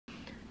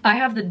I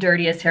have the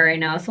dirtiest hair right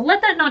now, so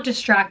let that not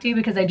distract you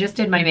because I just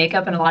did my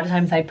makeup and a lot of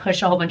times I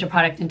push a whole bunch of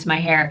product into my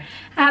hair.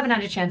 I haven't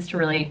had a chance to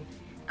really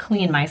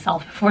clean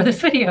myself before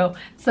this video,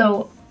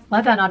 so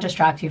let that not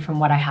distract you from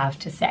what I have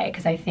to say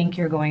because I think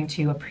you're going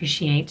to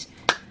appreciate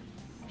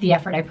the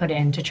effort I put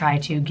in to try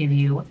to give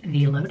you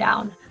the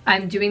lowdown.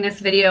 I'm doing this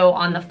video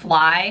on the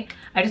fly.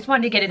 I just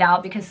wanted to get it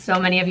out because so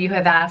many of you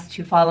have asked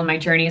to follow my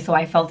journey, so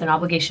I felt an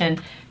obligation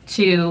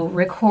to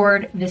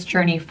record this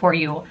journey for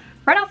you.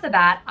 Right off the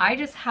bat, I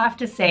just have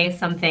to say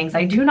some things.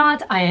 I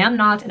am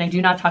not, and I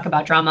do not talk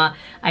about drama.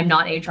 I'm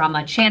not a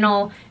drama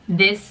channel.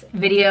 This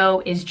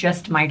video is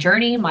just my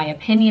journey, my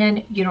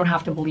opinion. You don't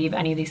have to believe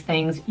any of these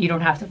things. You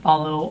don't have to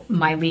follow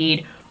my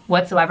lead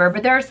whatsoever,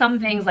 but there are some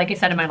things, like I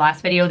said in my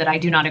last video, that I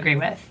do not agree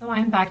with. So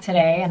I'm back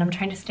today and I'm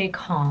trying to stay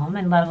calm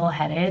and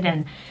level-headed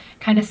and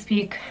kind of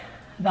speak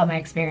about my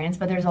experience,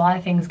 but there's a lot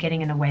of things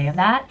getting in the way of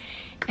that,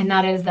 and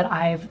that is that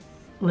I've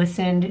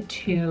listened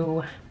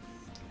to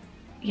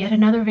yet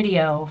another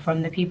video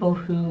from the people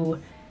who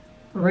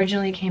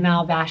originally came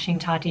out bashing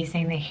Tati,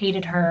 saying they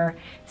hated her,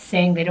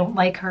 saying they don't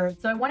like her.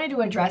 So I wanted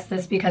to address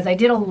this because I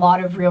did a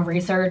lot of real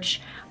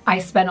research. I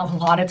spent a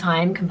lot of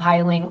time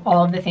compiling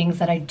all of the things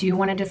that I do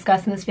want to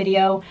discuss in this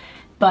video,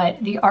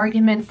 but the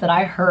arguments that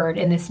I heard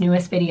in this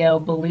newest video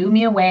blew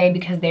me away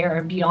because they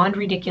are beyond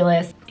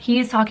ridiculous.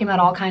 He's talking about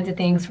all kinds of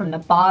things, from the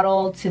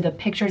bottle to the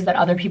pictures that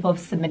other people have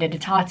submitted to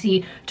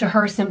Tati, to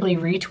her simply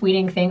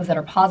retweeting things that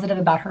are positive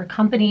about her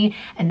company,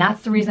 and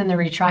that's the reason they're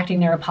retracting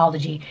their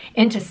apology,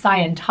 into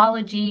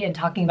Scientology and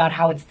talking about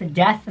how it's the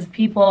death of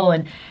people,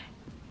 and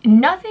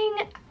nothing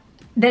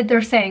that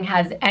they're saying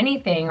has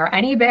anything or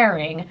any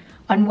bearing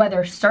on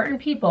whether certain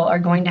people are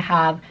going to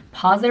have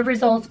positive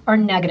results or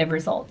negative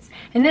results.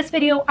 In this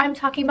video, I'm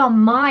talking about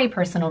my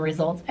personal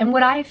results and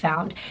what I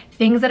found,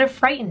 things that have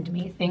frightened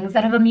me, things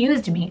that have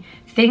amused me,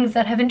 things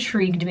that have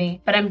intrigued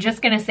me. But I'm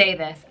just gonna say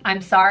this,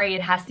 I'm sorry,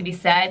 it has to be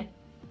said.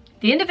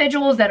 The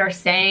individuals that are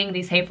saying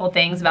these hateful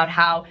things about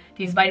how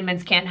these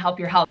vitamins can't help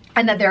your health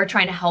and that they're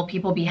trying to help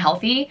people be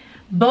healthy,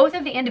 both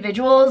of the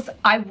individuals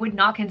I would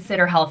not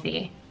consider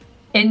healthy,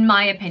 in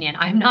my opinion.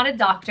 I'm not a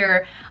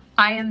doctor,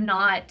 I am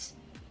not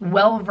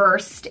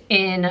well-versed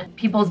in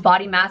people's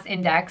body mass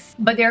index,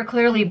 but they're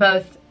clearly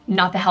both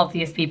not the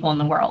healthiest people in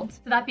the world.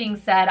 So that being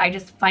said, I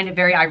just find it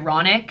very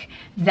ironic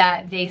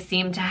that they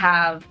seem to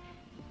have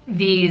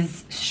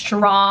these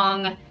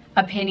strong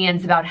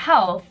opinions about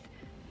health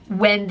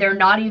when they're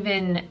not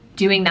even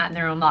doing that in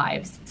their own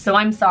lives. So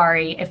I'm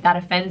sorry if that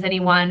offends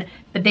anyone,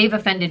 but they've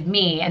offended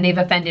me and they've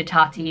offended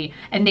Tati,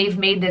 and they've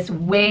made this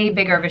way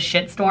bigger of a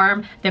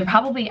shitstorm than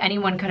probably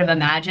anyone could have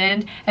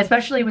imagined,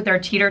 especially with their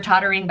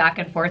teeter-tottering back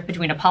and forth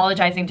between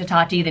apologizing to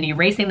Tati, then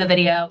erasing the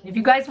video. If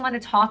you guys want to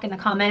talk in the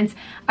comments,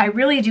 I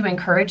really do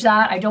encourage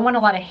that. I don't want a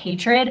lot of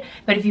hatred,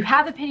 but if you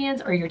have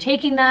opinions or you're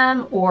taking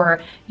them,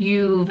 or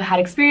you've had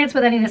experience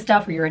with any of this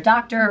stuff, or you're a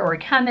doctor or a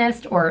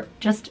chemist or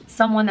just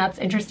someone that's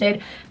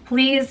interested,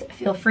 please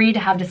feel free to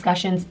have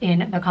discussions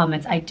in the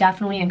comments. I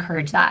definitely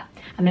encourage that.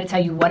 I'm gonna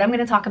tell you what I'm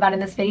gonna talk about in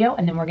this video,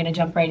 and then we're gonna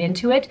jump right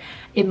into it.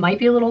 It might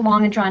be a little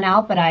long and drawn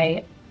out, but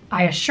I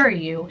assure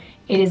you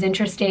it is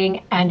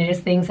interesting, and it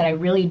is things that I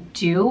really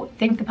do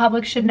think the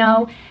public should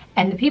know.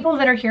 And the people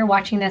that are here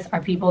watching this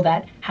are people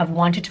that have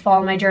wanted to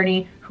follow my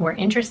journey, who are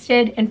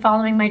interested in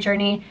following my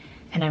journey,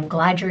 and I'm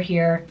glad you're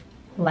here.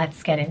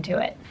 Let's get into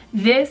it.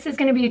 This is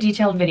gonna be a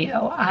detailed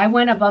video. I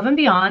went above and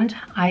beyond,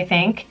 I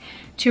think,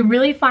 to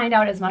really find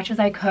out as much as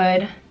I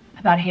could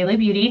about Haley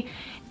Beauty,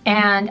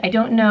 and I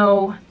don't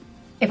know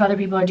if other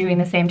people are doing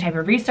the same type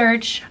of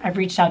research. I've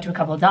reached out to a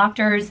couple of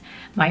doctors,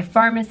 my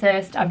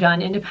pharmacist, I've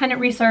done independent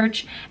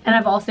research, and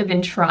I've also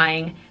been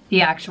trying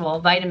the actual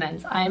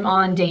vitamins. I'm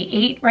on day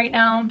 8 right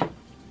now,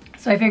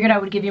 so I figured I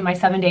would give you my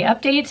 7-day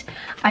update.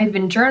 I've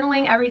been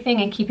journaling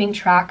everything and keeping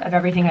track of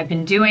everything I've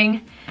been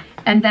doing.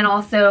 And then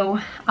also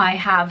I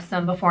have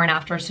some before and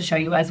afters to show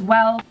you as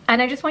well.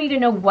 And I just want you to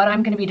know what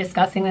I'm gonna be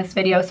discussing in this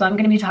video. So I'm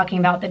gonna be talking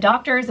about the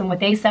doctors and what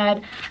they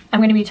said. I'm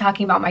gonna be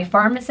talking about my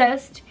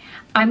pharmacist.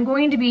 I'm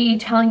going to be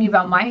telling you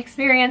about my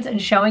experience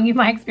and showing you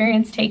my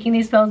experience taking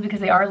these pills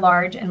because they are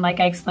large, and like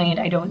I explained,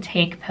 I don't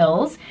take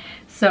pills.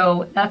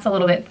 So that's a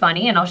little bit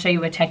funny, and I'll show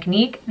you a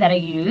technique that I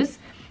use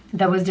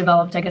that was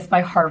developed, I guess,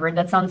 by Harvard.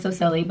 That sounds so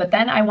silly, but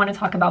then I want to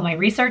talk about my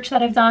research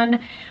that I've done,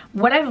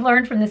 what I've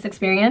learned from this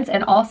experience,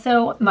 and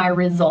also my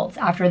results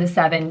after the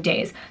 7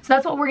 days. So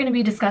that's what we're going to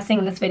be discussing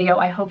in this video.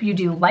 I hope you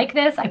do like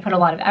this. I put a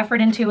lot of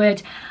effort into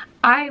it.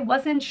 I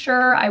wasn't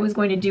sure I was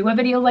going to do a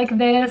video like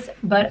this,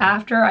 but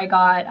after I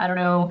got, I don't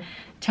know,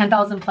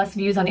 10,000 plus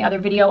views on the other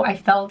video, I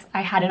felt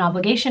I had an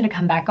obligation to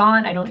come back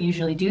on. I don't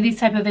usually do these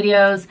type of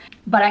videos,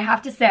 but I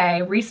have to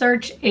say,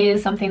 research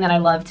is something that I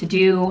love to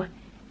do.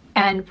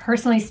 And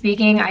personally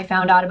speaking, I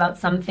found out about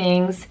some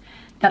things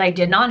that I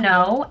did not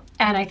know,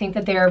 and I think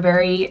that they are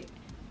very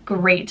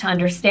great to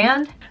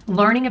understand.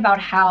 Learning about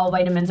how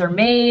vitamins are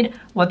made,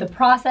 what the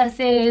process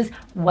is,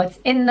 what's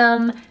in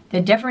them,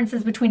 the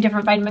differences between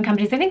different vitamin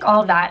companies, I think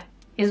all of that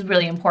is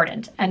really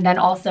important. And then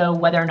also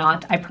whether or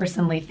not I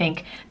personally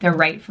think they're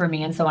right for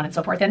me and so on and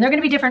so forth. And they're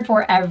gonna be different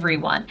for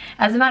everyone.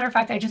 As a matter of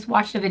fact, I just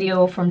watched a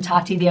video from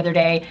Tati the other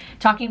day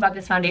talking about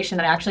this foundation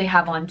that I actually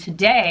have on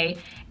today.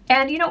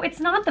 And you know, it's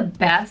not the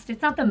best,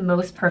 it's not the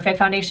most perfect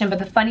foundation, but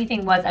the funny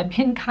thing was I've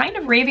been kind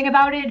of raving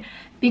about it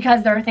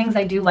because there are things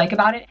I do like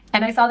about it.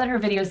 And I saw that her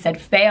video said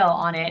fail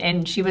on it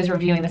and she was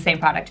reviewing the same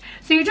product.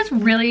 So you just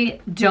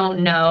really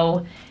don't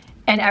know,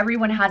 and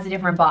everyone has a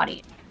different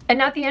body.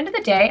 And at the end of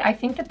the day, I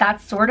think that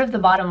that's sort of the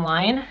bottom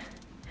line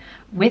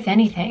with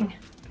anything.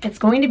 It's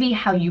going to be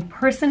how you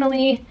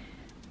personally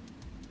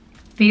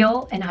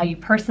feel and how you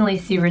personally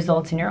see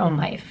results in your own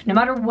life, no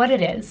matter what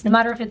it is, no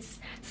matter if it's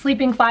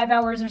sleeping 5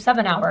 hours or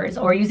 7 hours,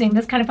 or using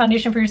this kind of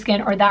foundation for your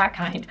skin or that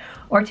kind,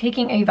 or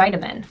taking a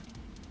vitamin.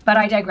 But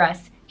I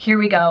digress. Here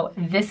we go.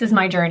 This is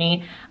my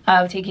journey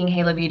of taking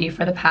Halo Beauty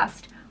for the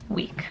past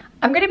week.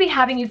 I'm going to be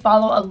having you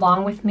follow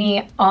along with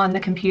me on the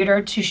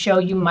computer to show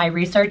you my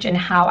research and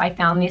how I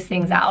found these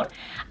things out.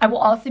 I will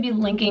also be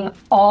linking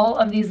all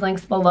of these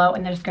links below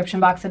in the description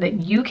box so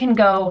that you can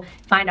go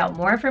find out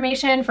more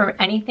information from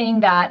anything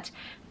that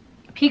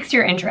piques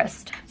your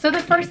interest. So the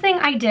first thing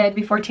I did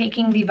before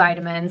taking the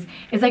vitamins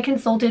is I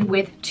consulted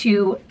with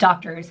 2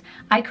 doctors.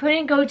 I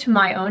couldn't go to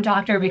my own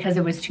doctor because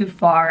it was too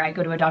far. I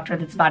go to a doctor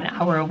that's about an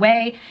hour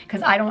away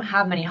because I don't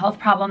have many health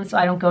problems, so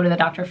I don't go to the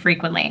doctor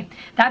frequently.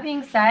 That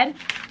being said,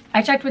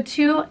 I checked with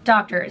 2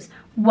 doctors.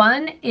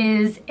 One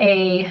is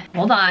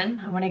hold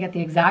on, I want to get the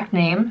exact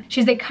name.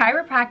 She's a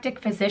chiropractic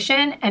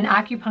physician and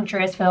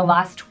acupuncturist for the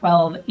last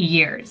 12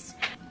 years.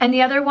 And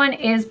the other one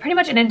is pretty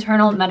much an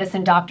internal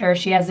medicine doctor.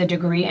 She has a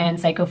degree in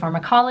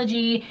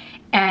psychopharmacology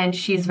and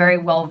she's very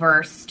well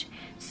versed.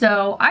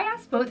 So I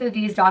asked both of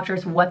these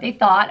doctors what they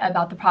thought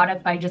about the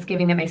product by just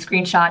giving them a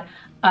screenshot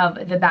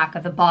of the back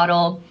of the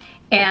bottle.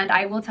 And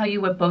I will tell you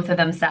what both of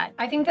them said.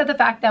 I think that the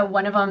fact that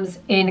one of them's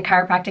in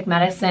chiropractic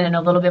medicine and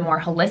a little bit more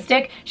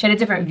holistic, she had a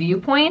different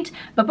viewpoint,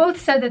 but both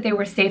said that they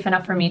were safe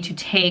enough for me to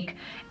take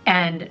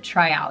and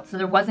try out. So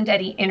there wasn't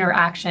any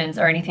interactions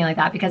or anything like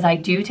that, because I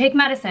do take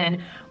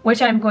medicine,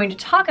 which I'm going to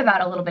talk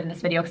about a little bit in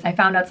this video because I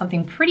found out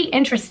something pretty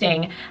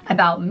interesting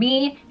about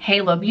me,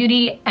 Halo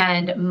Beauty,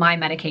 and my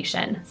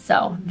medication.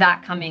 So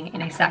that coming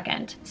in a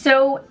second.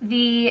 So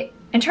the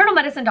internal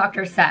medicine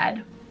doctor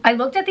said, I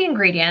looked at the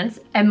ingredients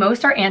and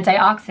most are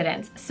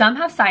antioxidants. Some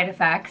have side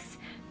effects,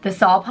 the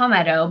saw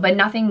palmetto, but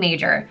nothing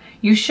major.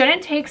 You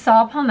shouldn't take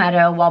saw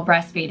palmetto while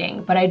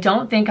breastfeeding, but I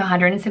don't think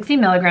 160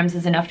 milligrams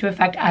is enough to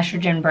affect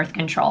estrogen birth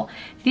control.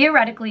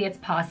 Theoretically, it's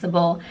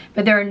possible,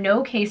 but there are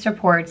no case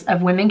reports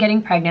of women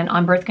getting pregnant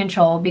on birth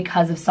control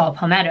because of saw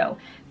palmetto.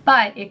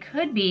 But it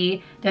could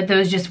be that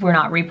those just were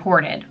not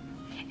reported.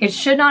 It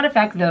should not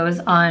affect those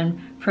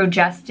on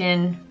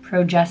progestin,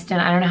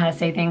 I don't know how to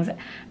say things,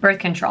 birth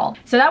control.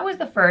 So that was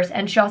the first,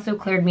 and she also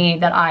cleared me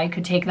that I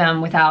could take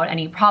them without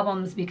any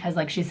problems because,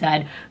 like she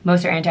said,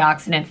 most are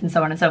antioxidants and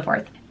so on and so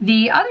forth.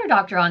 The other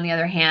doctor, on the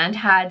other hand,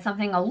 had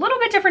something a little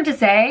bit different to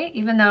say,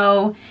 even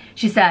though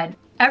she said,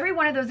 every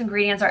one of those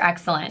ingredients are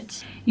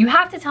excellent. You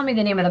have to tell me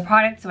the name of the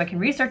product so I can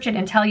research it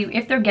and tell you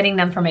if they're getting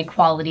them from a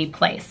quality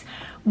place,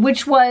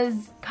 which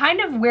was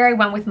kind of where I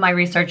went with my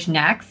research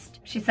next.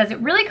 She says it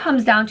really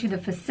comes down to the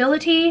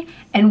facility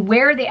and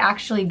where they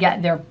actually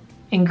get their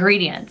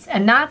ingredients.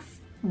 And that's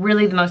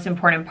really the most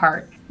important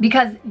part,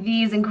 because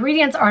these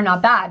ingredients are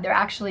not bad. They're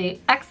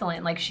actually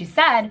excellent, like she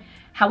said.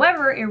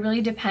 However, it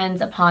really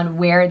depends upon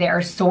where they are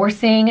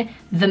sourcing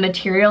the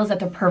materials that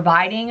they're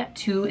providing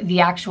to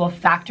the actual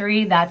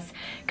factory that's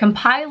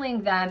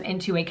compiling them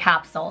into a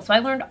capsule. So I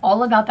learned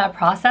all about that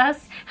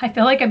process. I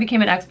feel like I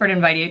became an expert in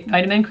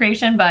vitamin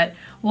creation, but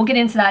we'll get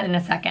into that in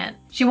a second.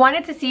 She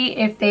wanted to see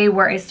if they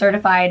were a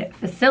certified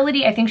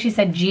facility. I think she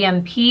said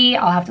GMP.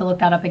 I'll have to look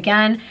that up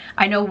again.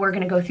 I know we're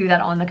gonna go through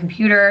that on the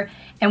computer,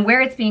 and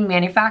where it's being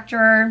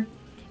manufactured,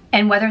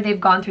 and whether they've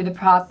gone through the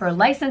proper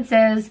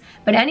licenses,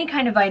 but any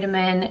kind of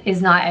vitamin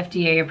is not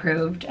FDA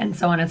approved, and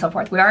so on and so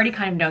forth. We already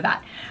kind of know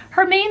that.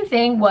 Her main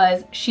thing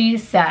was, she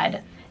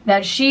said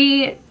that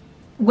she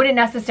wouldn't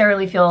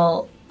necessarily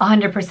feel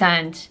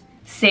 100%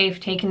 safe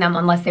taking them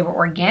unless they were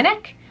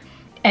organic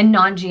and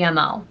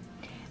non-GMO.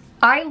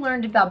 I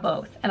learned about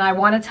both, and I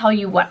want to tell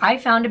you what I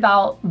found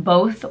about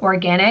both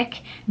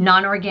organic,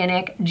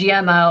 non-organic,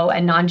 GMO,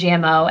 and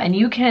non-GMO, and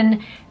you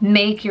can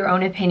make your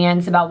own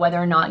opinions about whether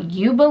or not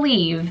you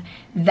believe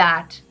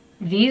that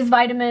these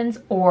vitamins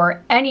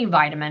or any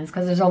vitamins,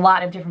 because there's a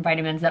lot of different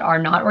vitamins that are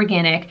not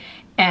organic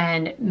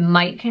and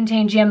might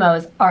contain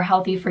GMOs, are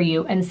healthy for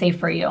you and safe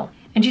for you.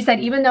 And she said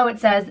even though it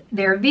says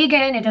they're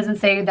vegan, it doesn't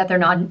say that they're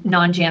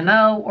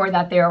non-GMO or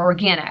that they're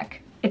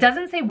organic. It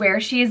doesn't say where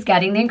she is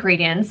getting the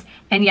ingredients,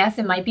 and yes,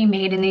 it might be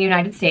made in the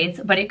United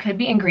States, but it could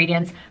be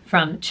ingredients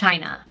from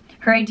China.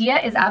 Her idea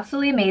is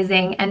absolutely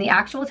amazing, and the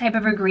actual type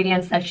of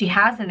ingredients that she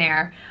has in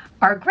there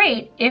are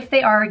great if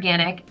they are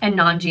organic and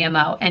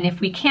non-GMO. And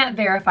if we can't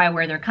verify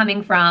where they're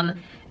coming from,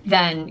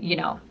 then, you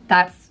know,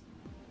 that's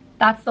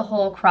That's the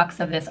whole crux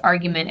of this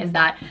argument, is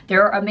that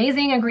there are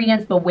amazing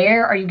ingredients, but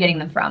where are you getting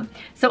them from?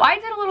 So I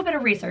did a little bit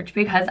of research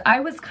because I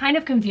was kind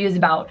of confused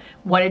about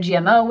what a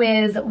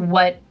GMO is,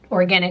 what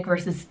organic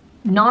versus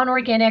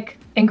non-organic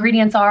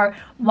ingredients are,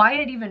 why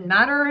it even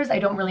matters. I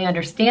don't really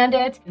understand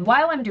it. And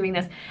while I'm doing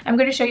this, I'm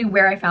going to show you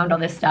where I found all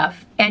this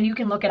stuff, and you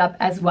can look it up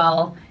as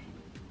well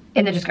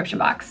in the description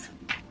box.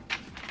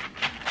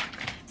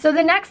 So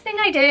the next thing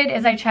I did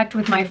is I checked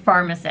with my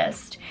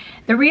pharmacist.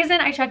 The reason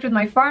I checked with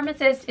my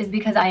pharmacist is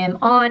because I am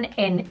on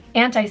an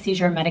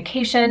anti-seizure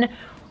medication.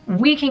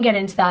 We can get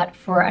into that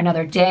for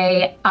another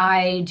day.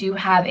 I do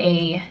have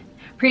a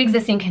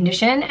pre-existing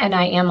condition and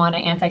I am on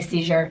an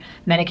anti-seizure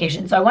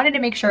medication. So I wanted to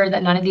make sure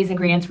that none of these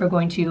ingredients were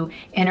going to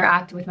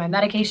interact with my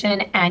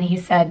medication, and he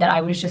said that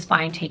I was just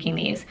fine taking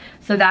these.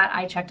 So that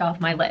I checked off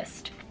my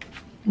list.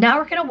 Now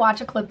we're gonna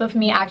watch a clip of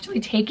me actually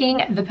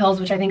taking the pills,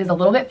 which I think is a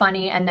little bit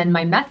funny, and then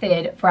my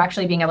method for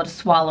actually being able to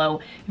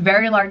swallow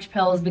very large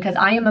pills, because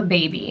I am a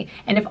baby.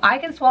 And if I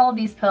can swallow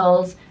these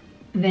pills,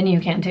 then you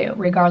can too,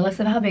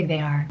 regardless of how big they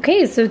are.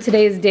 Okay, so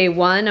today's day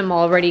one. I'm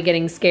already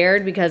getting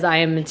scared because I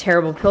am a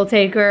terrible pill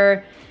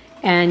taker.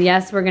 And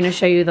yes, we're gonna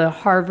show you the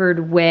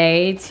Harvard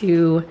way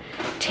to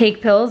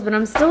take pills, but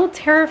I'm still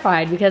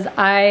terrified because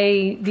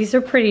these are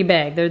pretty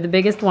big. They're the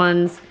biggest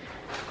ones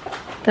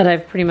that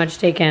I've pretty much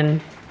taken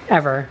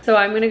ever. So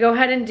I'm gonna go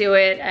ahead and do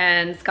it,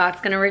 and Scott's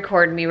gonna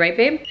record me, right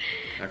babe?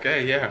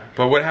 Okay, yeah.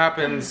 But what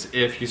happens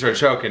if you start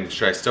choking?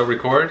 Should I still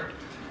record?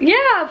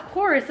 Yeah, of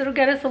course, it'll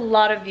get us a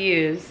lot of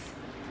views.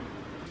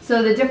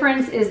 So the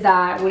difference is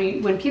that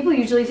when people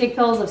usually take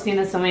pills, I've seen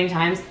this so many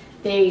times,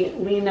 they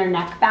lean their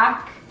neck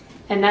back,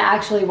 and that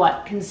actually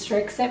what,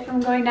 constricts it from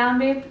going down,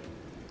 babe?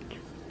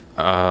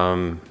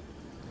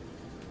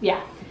 Yeah.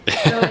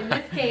 So in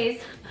this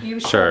case, you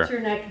sure. tilt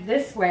your neck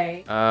this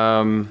way.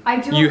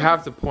 You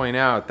have to point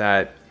out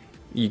that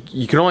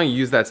you can only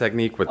use that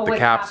technique with the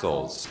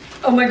capsules.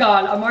 Oh my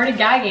god, I'm already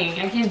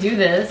gagging. I can't do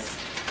this.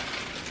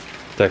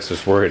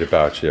 Dexter's worried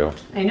about you.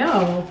 I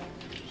know.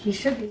 He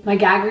should be. My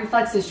gag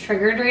reflex is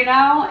triggered right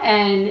now,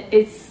 and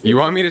it's... You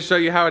want me to show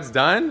you how it's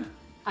done?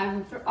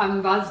 I'm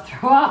about to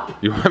throw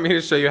up. You want me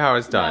to show you how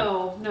it's done?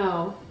 No,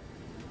 no.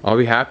 I'll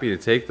be happy to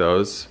take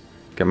those.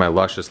 Get my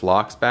luscious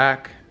locks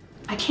back.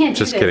 I can't do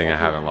Just kidding, I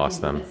haven't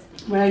lost them.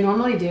 What I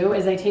normally do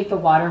is I take the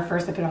water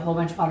first, I put a whole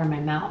bunch of water in my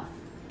mouth.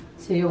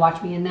 So you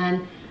watch me, and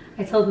then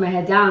I tilt my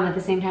head down, at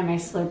the same time I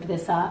slurp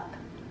this up.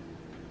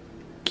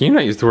 Can you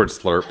not use the word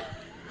slurp?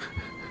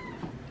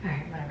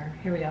 Alright, whatever.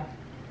 Here we go.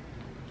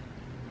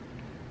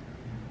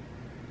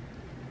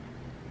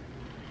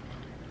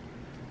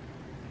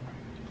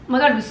 Oh my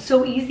god, it was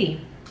so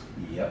easy.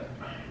 Yep.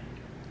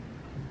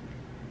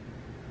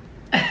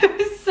 It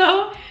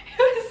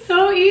was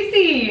so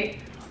easy.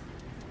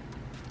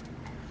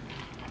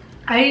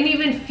 I didn't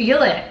even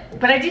feel it,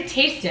 but I did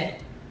taste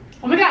it.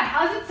 Oh my god,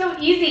 how is it so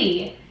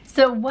easy?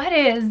 So what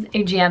is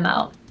a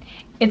GMO?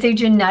 It's a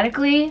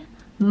genetically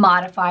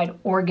modified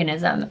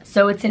organism.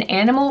 So it's an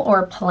animal or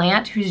a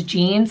plant whose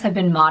genes have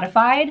been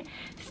modified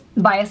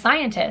by a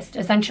scientist,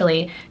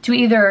 essentially, to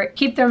either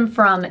keep them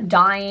from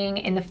dying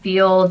in the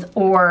field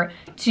or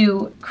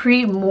to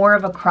create more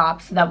of a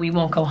crop so that we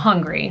won't go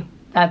hungry.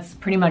 That's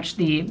pretty much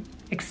the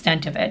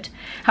extent of it.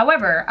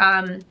 However,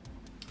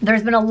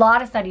 there's been a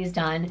lot of studies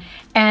done,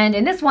 and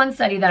in this one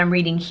study that I'm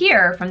reading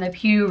here from the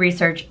Pew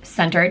Research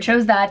Center, it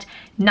shows that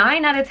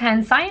 9 out of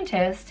 10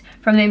 scientists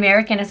from the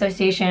American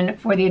Association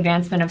for the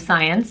Advancement of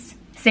Science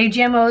say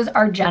GMOs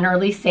are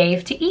generally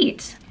safe to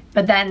eat.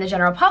 But then the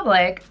general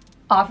public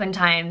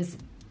oftentimes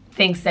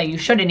thinks that you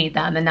shouldn't eat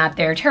them and that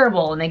they're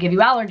terrible and they give you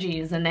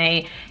allergies and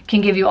they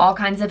can give you all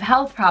kinds of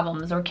health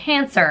problems or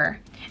cancer.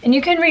 And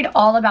you can read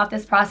all about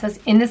this process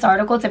in this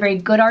article. It's a very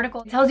good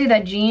article. It tells you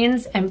that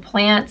genes of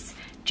plants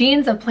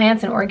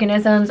and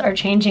organisms are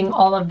changing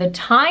all of the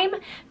time.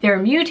 They're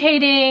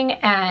mutating,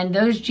 and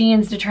those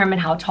genes determine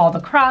how tall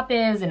the crop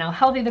is and how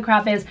healthy the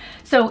crop is.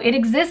 So it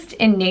exists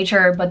in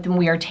nature, but then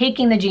we are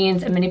taking the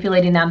genes and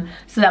manipulating them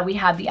so that we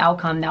have the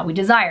outcome that we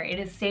desire. It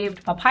has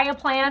saved papaya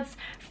plants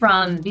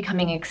from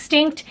becoming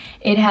extinct.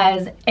 It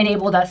has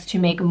enabled us to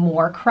make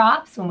more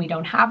crops when we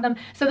don't have them.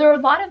 So there are a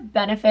lot of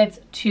benefits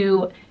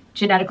to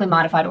genetically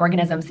modified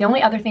organisms. The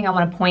only other thing I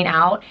want to point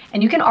out,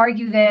 and you can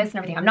argue this and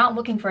everything, I'm not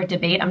looking for a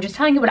debate, I'm just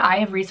telling you what I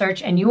have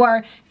researched, and you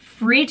are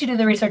free to do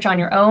the research on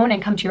your own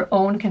and come to your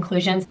own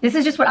conclusions. This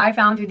is just what I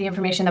found through the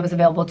information that was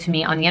available to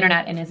me on the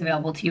internet and is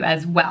available to you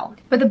as well.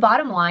 But the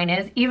bottom line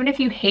is, even if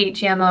you hate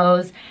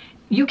GMOs,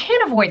 you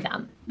can't avoid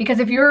them. Because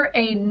if you're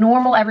a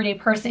normal everyday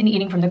person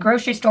eating from the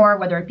grocery store,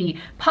 whether it be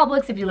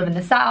Publix if you live in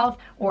the South,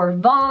 or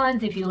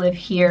Vons if you live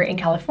here in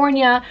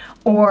California,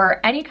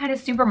 or any kind of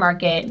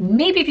supermarket,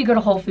 maybe if you go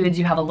to Whole Foods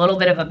you have a little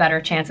bit of a better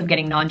chance of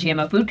getting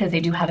non-GMO food because they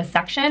do have a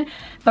section.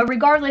 But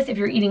regardless, if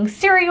you're eating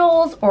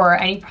cereals or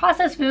any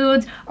processed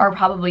foods or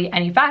probably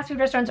any fast food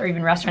restaurants or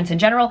even restaurants in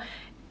general,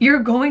 you're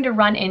going to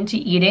run into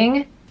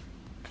eating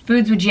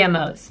foods with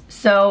GMOs.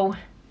 So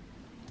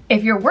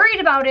if you're worried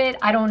about it,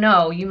 I don't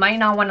know, you might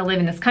not want to live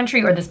in this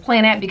country or this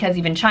planet, because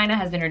even China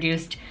has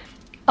introduced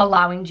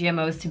allowing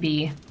GMOs to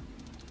be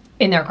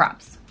in their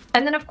crops.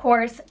 And then of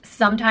course,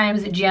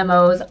 sometimes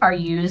GMOs are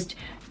used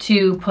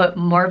to put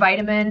more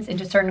vitamins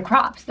into certain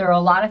crops. There are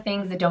a lot of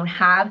things that don't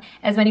have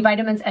as many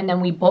vitamins, and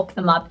then we bulk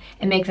them up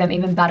and make them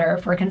even better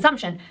for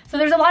consumption. So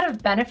there's a lot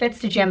of benefits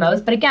to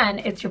GMOs, but again,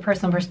 it's your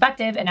personal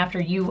perspective, and after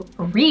you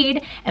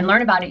read and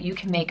learn about it, you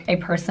can make a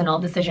personal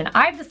decision.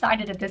 I've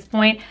decided at this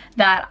point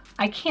that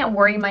I can't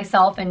worry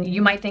myself, and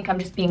you might think I'm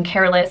just being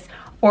careless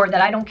or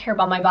that I don't care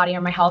about my body or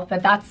my health,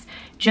 but that's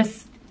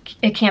just,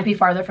 it can't be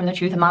farther from the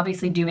truth. I'm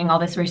obviously doing all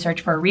this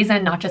research for a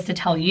reason, not just to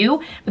tell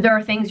you, but there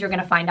are things you're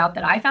gonna find out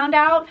that I found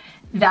out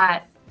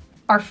that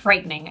are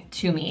frightening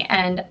to me.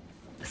 And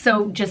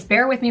so just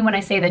bear with me when I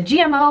say that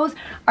GMOs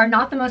are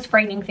not the most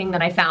frightening thing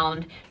that I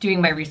found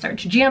doing my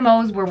research.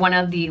 GMOs were one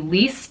of the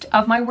least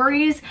of my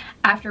worries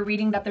after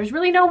reading that there's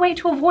really no way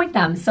to avoid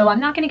them. So I'm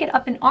not gonna get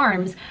up in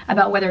arms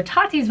about whether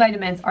Tati's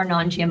vitamins are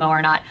non-GMO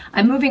or not.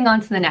 I'm moving on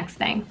to the next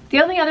thing.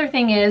 The only other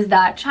thing is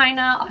that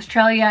China,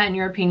 Australia, and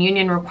European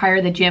Union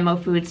require the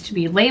GMO foods to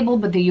be labeled,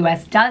 but the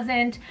US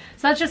doesn't.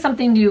 So that's just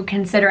something to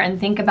consider and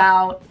think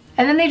about.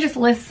 And then they just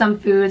list some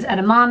foods: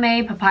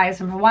 edamame, papayas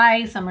from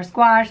Hawaii, summer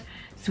squash,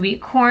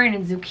 sweet corn,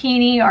 and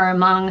zucchini are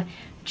among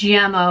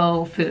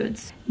GMO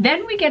foods.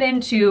 Then we get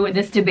into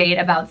this debate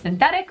about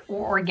synthetic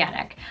or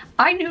organic.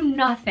 I knew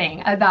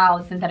nothing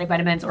about synthetic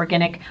vitamins,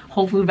 organic,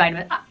 whole food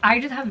vitamins. I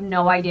just have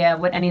no idea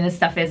what any of this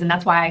stuff is, and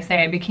that's why I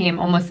say I became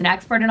almost an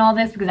expert in all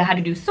this, because I had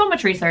to do so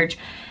much research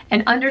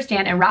and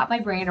understand and wrap my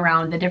brain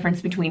around the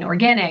difference between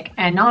organic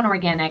and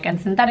non-organic, and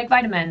synthetic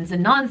vitamins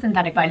and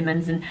non-synthetic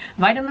vitamins, and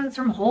vitamins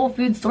from whole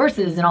food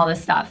sources and all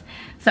this stuff.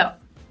 So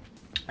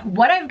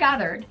what I've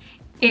gathered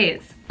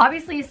is,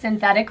 obviously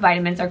synthetic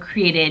vitamins are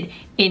created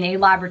in a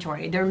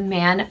laboratory. They're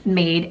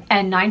man-made,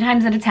 and 9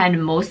 times out of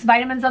 10, most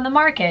vitamins on the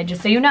market,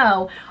 just so you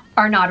know,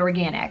 are not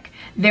organic.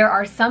 There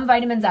are some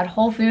vitamins at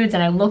Whole Foods,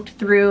 and I looked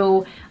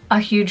through a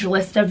huge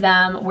list of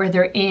them where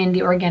they're in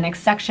the organic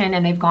section,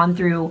 and they've gone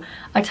through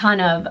a ton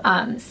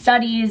of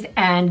studies,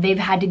 and they've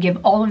had to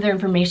give all of their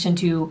information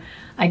to,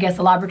 I guess,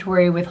 a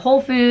laboratory with Whole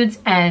Foods,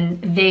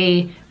 and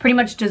they pretty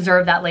much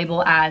deserve that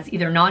label as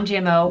either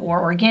non-GMO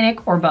or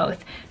organic or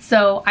both.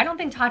 So I don't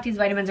think Tati's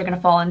vitamins are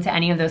gonna fall into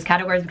any of those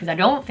categories, because I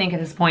don't think at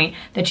this point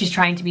that she's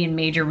trying to be in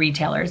major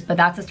retailers, but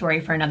that's a story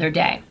for another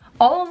day.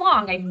 All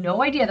along, I had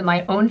no idea that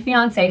my own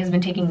fiance has been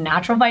taking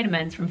natural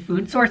vitamins from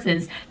food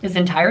sources this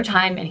entire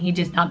time, and he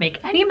does not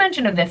make any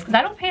mention of this, because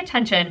I don't pay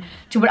attention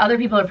to what other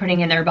people are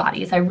putting in their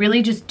bodies. I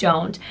really just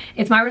don't.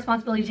 It's my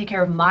responsibility to take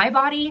care of my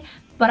body,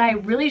 but I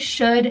really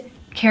should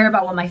care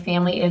about what my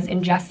family is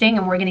ingesting,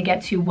 and we're gonna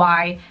get to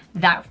why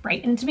that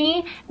frightened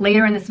me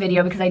later in this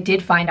video, because I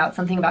did find out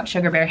something about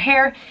SugarBear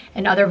hair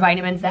and other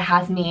vitamins that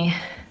has me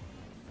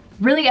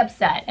really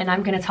upset, and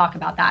I'm gonna talk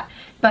about that.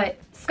 But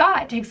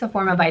Scott takes a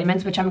form of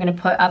vitamins, which I'm gonna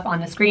put up on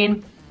the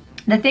screen.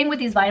 The thing with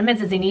these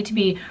vitamins is they need to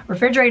be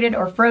refrigerated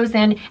or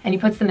frozen, and he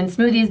puts them in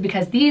smoothies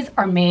because these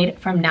are made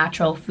from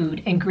natural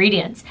food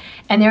ingredients.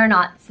 And they're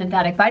not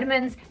synthetic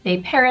vitamins,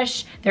 they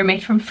perish, they're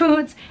made from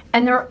foods,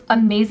 and they're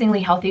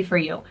amazingly healthy for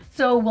you.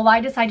 So will I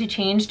decide to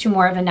change to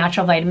more of a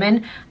natural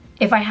vitamin?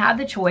 If I have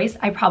the choice,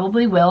 I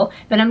probably will,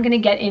 but I'm gonna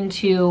get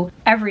into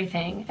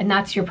everything, and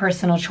that's your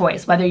personal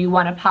choice. Whether you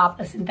wanna pop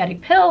a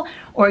synthetic pill,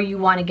 or you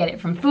wanna get it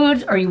from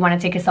foods, or you wanna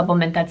take a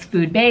supplement that's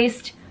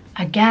food-based.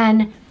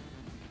 Again,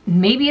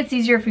 maybe it's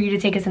easier for you to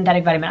take a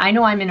synthetic vitamin. I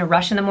know I'm in a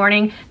rush in the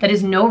morning. That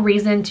is no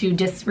reason to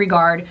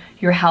disregard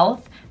your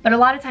health, but a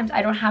lot of times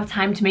I don't have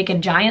time to make a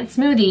giant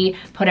smoothie,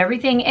 put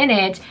everything in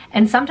it,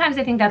 and sometimes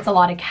I think that's a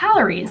lot of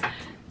calories.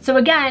 So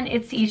again,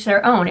 it's to each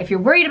their own. If you're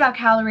worried about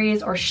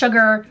calories or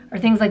sugar or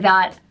things like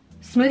that,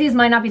 smoothies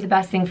might not be the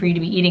best thing for you to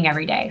be eating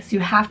every day. So you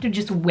have to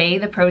just weigh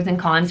the pros and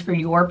cons for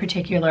your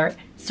particular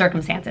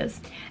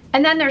circumstances.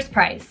 And then there's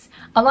price.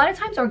 A lot of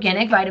times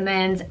organic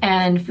vitamins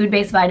and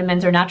food-based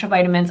vitamins or natural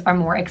vitamins are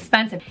more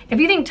expensive. If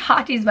you think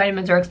Tati's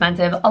vitamins are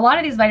expensive, a lot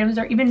of these vitamins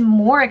are even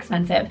more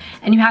expensive,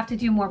 and you have to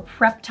do more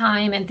prep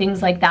time and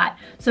things like that.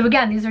 So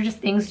again, these are just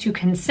things to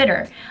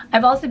consider.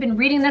 I've also been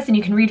reading this, and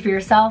you can read for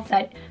yourself,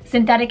 that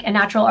synthetic and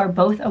natural are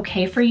both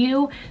okay for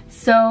you.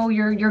 So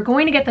you're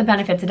going to get the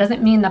benefits. It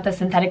doesn't mean that the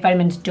synthetic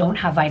vitamins don't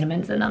have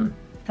vitamins in them,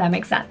 if that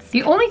makes sense.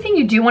 The only thing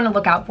you do want to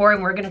look out for,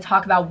 and we're going to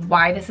talk about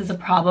why this is a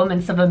problem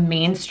in some of the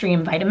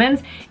mainstream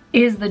vitamins,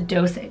 is the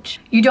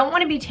dosage. You don't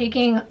want to be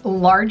taking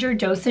larger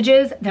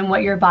dosages than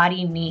what your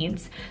body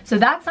needs. So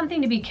that's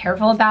something to be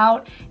careful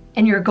about,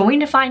 and you're going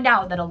to find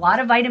out that a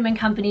lot of vitamin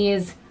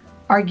companies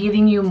are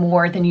giving you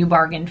more than you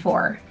bargained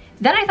for.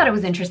 Then I thought it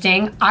was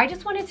interesting. I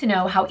just wanted to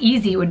know how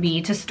easy it would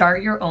be to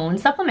start your own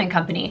supplement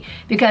company.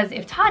 Because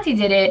if Tati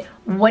did it,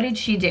 what did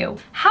she do?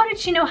 How did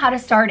she know how to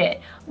start it?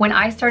 When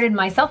I started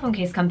my cell phone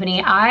case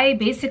company, I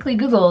basically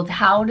Googled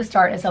how to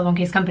start a cell phone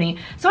case company.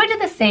 So I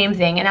did the same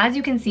thing, and as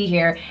you can see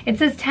here, it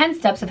says 10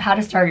 steps of how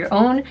to start your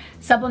own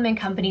supplement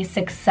company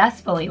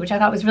successfully, which I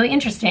thought was really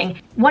interesting.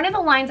 One of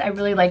the lines I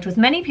really liked was,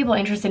 many people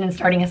interested in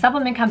starting a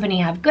supplement company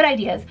have good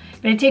ideas,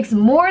 but it takes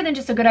more than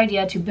just a good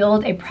idea to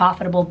build a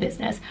profitable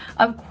business.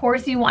 Of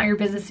course you want your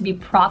business to be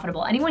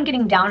profitable. Anyone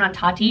getting down on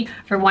Tati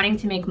for wanting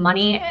to make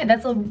money,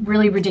 that's a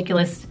really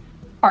ridiculous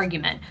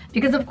argument,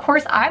 because of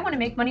course I want to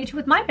make money too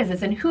with my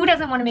business, and who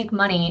doesn't want to make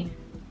money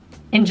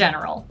in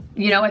general?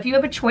 You know, if you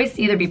have a choice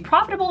to either be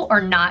profitable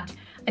or not,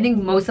 I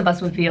think most of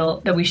us would feel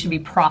that we should be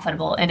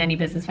profitable in any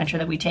business venture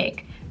that we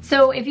take.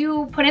 So if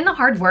you put in the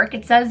hard work,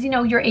 it says, you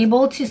know, you're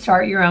able to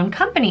start your own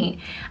company.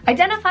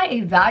 Identify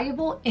a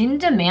valuable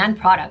in-demand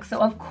product. So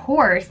of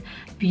course,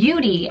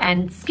 beauty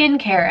and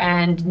skincare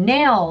and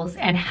nails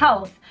and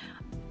health,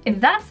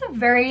 that's a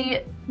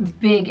very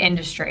big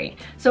industry.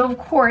 So of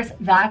course,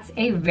 that's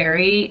a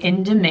very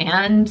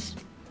in-demand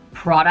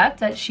product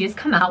that she has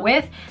come out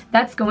with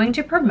that's going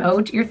to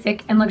promote your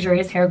thick and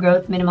luxurious hair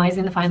growth,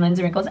 minimizing the fine lines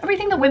and wrinkles,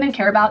 everything that women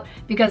care about,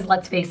 because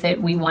let's face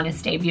it, we want to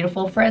stay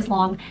beautiful for as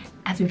long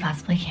as we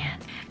possibly can.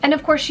 And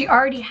of course, she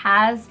already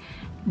has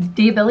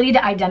the ability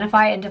to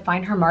identify and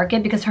define her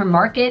market, because her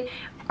market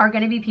are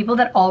going to be people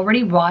that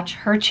already watch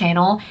her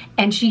channel,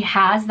 and she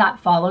has that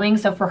following.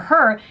 So for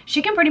her,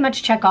 she can pretty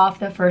much check off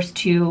the first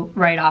two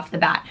right off the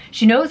bat.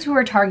 She knows who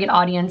her target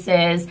audience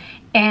is,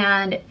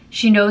 and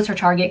she knows her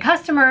target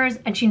customers,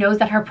 and she knows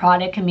that her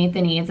product can meet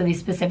the needs of these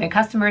specific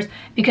customers,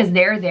 because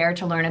they're there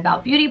to learn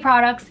about beauty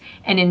products,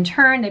 and in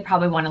turn, they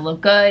probably want to look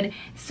good.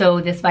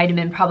 So this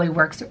vitamin probably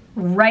works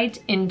right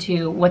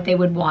into what they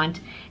would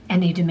want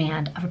and the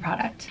demand of a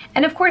product.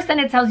 And of course, then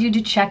it tells you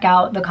to check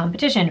out the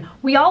competition.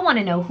 We all want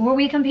to know, who are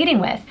we competing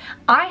with?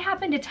 I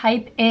happen to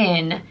type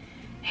in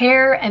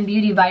hair and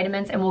beauty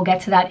vitamins, and we'll get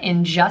to that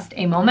in just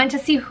a moment, to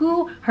see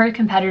who her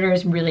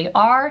competitors really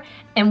are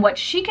and what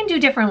she can do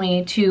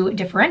differently to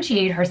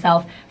differentiate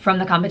herself from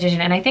the competition.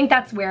 And I think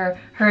that's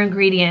where her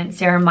ingredient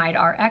Ceramide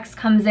RX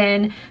comes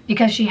in,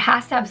 because she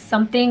has to have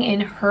something in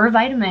her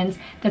vitamins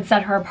that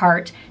set her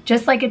apart,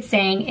 just like it's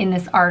saying in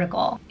this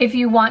article. If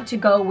you want to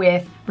go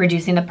with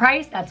reducing the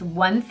price, that's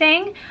one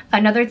thing.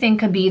 Another thing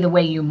could be the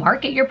way you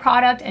market your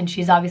product, and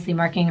she's obviously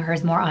marketing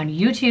hers more on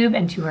YouTube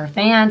and to her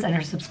fans and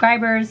her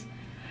subscribers.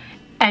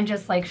 And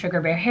just like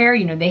SugarBear Hair,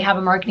 you know, they have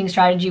a marketing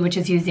strategy which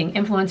is using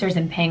influencers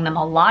and paying them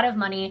a lot of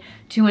money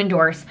to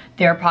endorse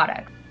their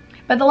product.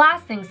 But the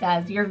last thing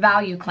says your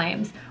value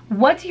claims.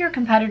 What do your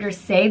competitors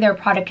say their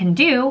product can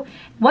do?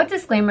 What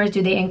disclaimers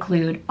do they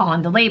include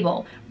on the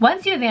label?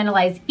 Once you have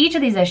analyzed each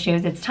of these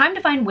issues, it's time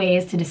to find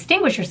ways to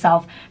distinguish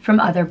yourself from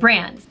other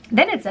brands.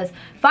 Then it says,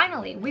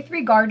 finally, with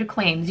regard to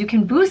claims, you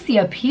can boost the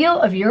appeal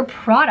of your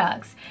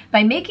products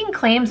by making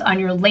claims on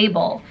your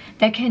label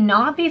that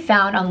cannot be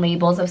found on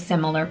labels of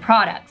similar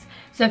products.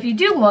 So if you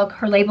do look,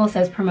 her label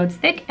says promotes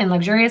thick and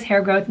luxurious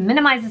hair growth,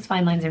 minimizes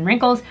fine lines and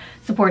wrinkles,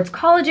 supports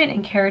collagen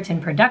and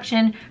keratin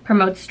production,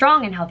 promotes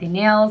strong and healthy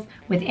nails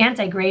with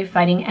anti-gray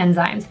fighting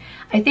enzymes.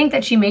 I think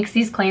that she makes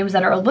these claims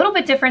that are a little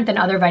bit different than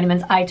other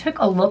vitamins. I took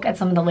a look at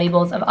some of the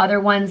labels of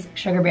other ones,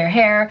 SugarBear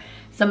Hair,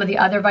 some of the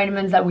other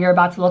vitamins that we're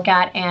about to look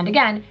at, and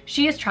again,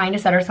 she is trying to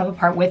set herself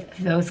apart with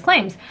those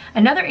claims.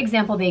 Another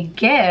example they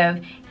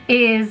give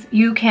is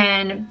you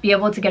can be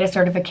able to get a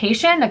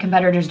certification that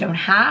competitors don't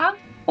have,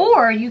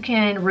 or you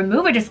can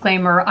remove a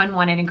disclaimer or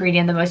unwanted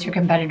ingredient that most of your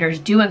competitors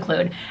do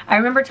include. I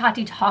remember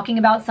Tati talking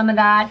about some of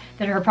that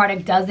her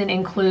product doesn't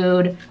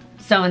include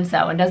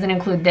so-and-so and doesn't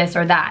include this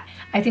or that.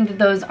 I think that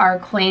those are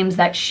claims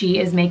that she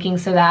is making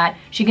so that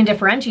she can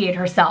differentiate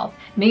herself.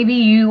 Maybe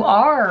you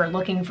are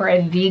looking for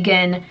a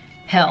vegan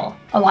pill.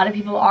 A lot of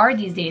people are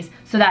these days,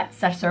 so that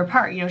sets her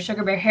apart. You know,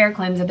 SugarBear Hair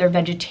claims that they're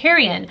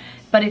vegetarian,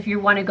 but if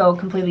you want to go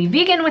completely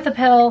vegan with a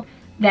pill,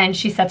 then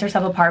she sets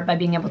herself apart by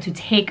being able to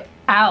take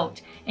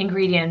out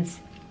ingredients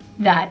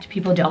that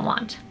people don't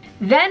want.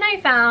 Then I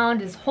found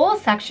this whole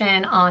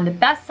section on the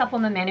best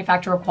supplement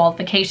manufacturer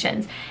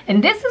qualifications.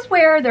 And this is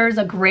where there's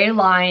a gray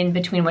line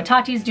between what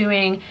Tati's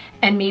doing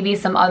and maybe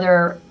some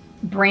other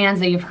brands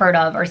that you've heard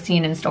of or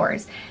seen in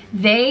stores.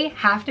 They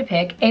have to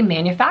pick a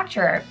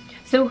manufacturer.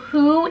 So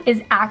who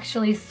is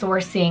actually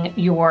sourcing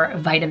your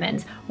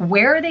vitamins?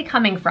 Where are they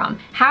coming from?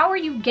 How are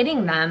you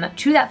getting them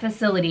to that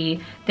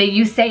facility that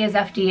you say is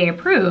FDA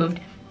approved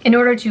in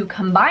order to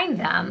combine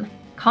them,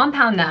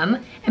 compound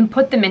them, and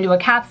put them into a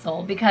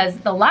capsule? Because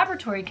the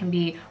laboratory can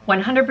be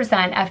 100%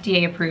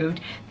 FDA approved,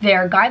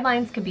 their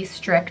guidelines could be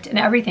strict and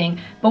everything,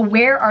 but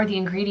where are the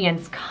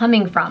ingredients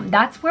coming from?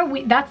 That's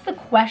the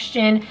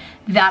question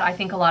that I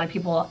think a lot of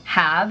people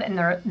have and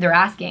they're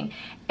asking.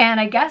 And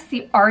I guess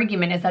the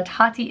argument is that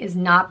Tati is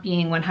not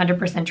being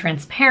 100%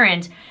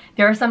 transparent.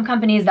 There are some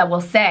companies that will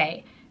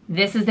say,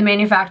 this is the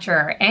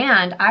manufacturer,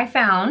 and I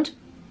found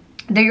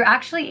that you're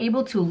actually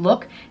able to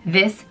look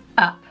this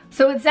up.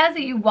 So it says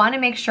that you want to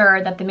make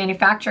sure that the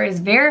manufacturer is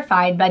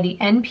verified by the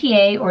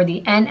NPA or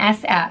the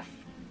NSF.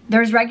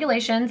 There's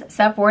regulations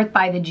set forth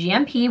by the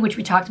GMP, which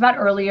we talked about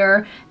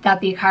earlier, that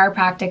the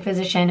chiropractic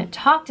physician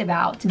talked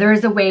about. There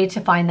is a way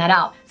to find that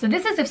out. So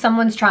this is if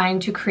someone's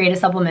trying to create a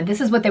supplement, this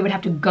is what they would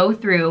have to go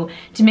through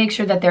to make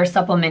sure that their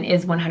supplement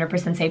is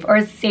 100% safe, or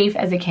as safe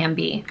as it can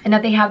be, and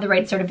that they have the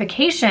right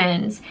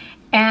certifications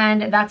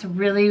And that's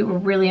really,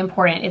 really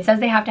important. It says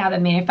they have to have a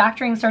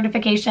manufacturing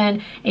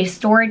certification, a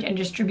storage and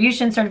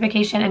distribution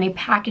certification, and a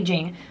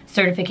packaging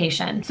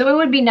certification. So it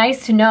would be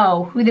nice to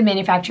know who the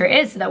manufacturer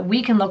is so that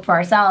we can look for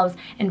ourselves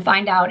and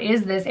find out,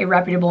 is this a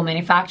reputable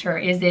manufacturer?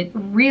 Is it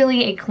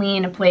really a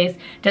clean place?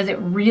 Does it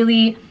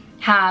really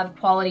have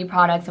quality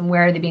products, and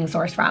where are they being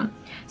sourced from?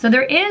 So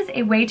there is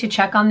a way to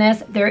check on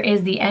this. There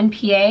is the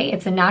NPA,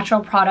 it's a Natural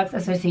Products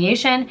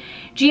Association,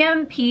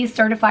 GMP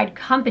certified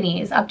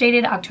companies,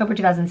 updated October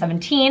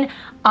 2017.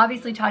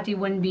 Obviously Tati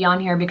wouldn't be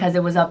on here because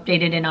it was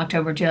updated in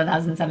October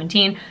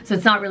 2017, so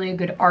it's not really a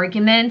good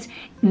argument.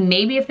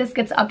 Maybe if this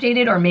gets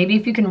updated, or maybe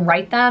if you can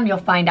write them, you'll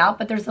find out,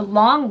 but there's a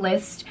long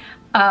list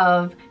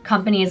of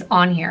companies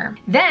on here.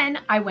 Then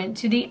I went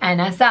to the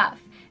NSF.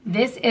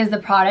 This is the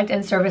product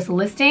and service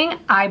listing.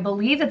 I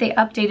believe that they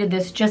updated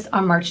this just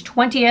on March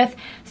 20th,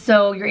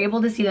 so you're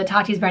able to see that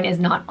Tati's brand is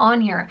not on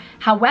here.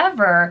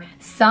 However,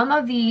 some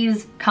of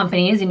these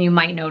companies, and you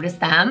might notice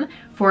them,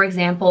 for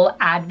example,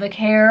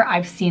 Advocare,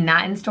 I've seen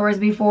that in stores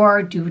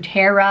before,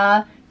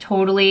 doTERRA,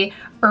 totally,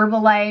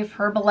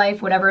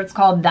 Herbalife, whatever it's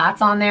called,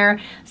 that's on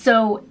there.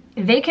 So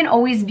they can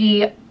always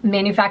be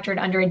manufactured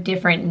under a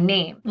different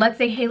name. Let's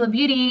say Halo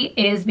Beauty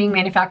is being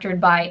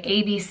manufactured by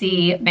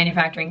ABC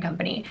Manufacturing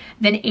Company.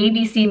 Then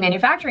ABC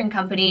Manufacturing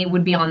Company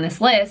would be on this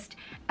list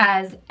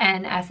as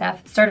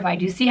NSF certified.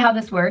 Do you see how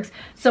this works?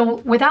 So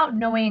without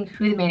knowing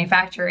who the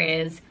manufacturer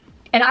is,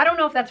 and I don't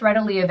know if that's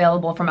readily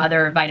available from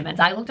other vitamins.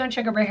 I looked on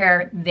SugarBear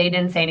Hair, they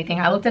didn't say anything.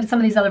 I looked at some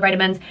of these other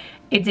vitamins,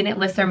 it didn't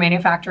list their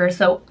manufacturer,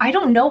 so I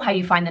don't know how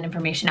you find that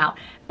information out.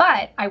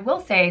 But I will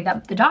say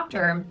that the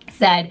doctor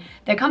said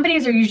that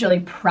companies are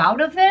usually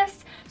proud of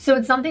this, so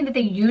it's something that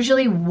they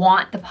usually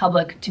want the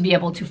public to be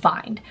able to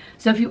find.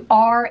 So if you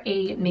are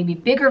a maybe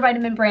bigger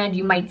vitamin brand,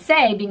 you might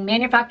say being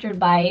manufactured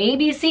by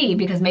ABC,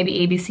 because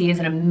maybe ABC is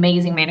an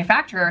amazing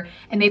manufacturer,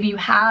 and maybe you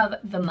have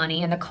the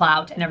money and the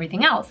clout and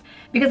everything else.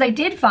 Because I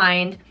did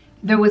find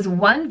there was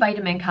one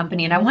vitamin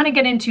company, and I want to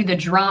get into the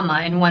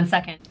drama in 1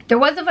 second. There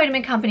was a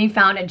vitamin company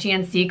found at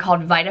GNC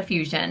called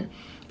VitaFusion.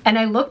 And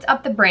I looked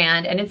up the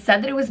brand, and it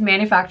said that it was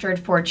manufactured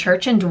for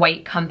Church &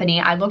 Dwight Company.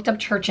 I looked up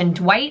Church &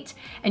 Dwight,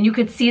 and you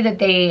could see that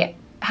they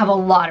have a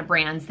lot of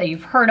brands that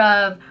you've heard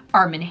of: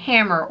 Arm &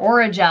 Hammer,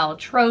 Orajel,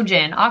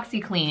 Trojan,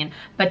 OxyClean,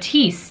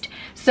 Batiste.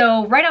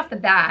 So right off the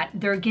bat,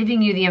 they're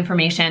giving you the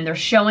information, they're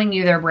showing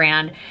you their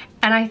brand,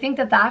 and I think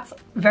that that's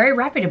very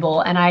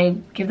reputable, and I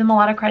give them a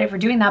lot of credit for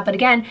doing that. But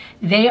again,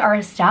 they are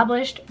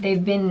established,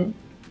 they've been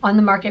on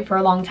the market for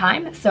a long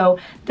time. So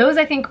those,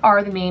 I think,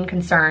 are the main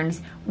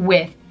concerns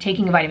with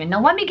taking a vitamin.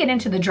 Now let me get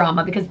into the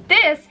drama, because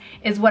this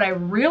is what I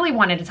really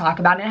wanted to talk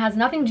about, and it has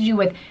nothing to do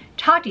with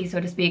Tati,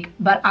 so to speak,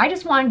 but I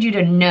just wanted you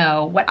to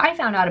know what I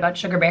found out about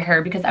SugarBear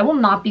Hair, because I will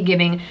not be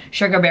giving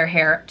SugarBear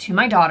Hair to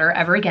my daughter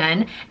ever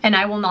again, and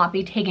I will not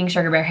be taking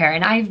SugarBear Hair,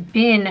 and I've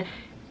been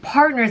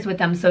partners with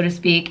them, so to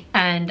speak,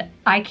 and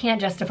I can't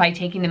justify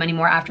taking them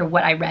anymore after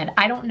what I read.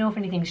 I don't know if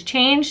anything's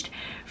changed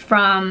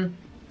from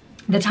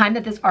the time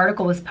that this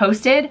article was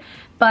posted,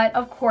 but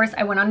of course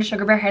I went on to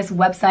SugarBear Hair's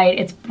website.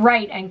 It's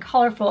bright and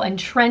colorful and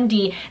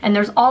trendy, and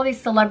there's all these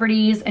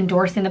celebrities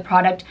endorsing the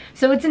product,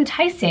 so it's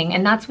enticing,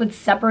 and that's what's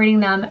separating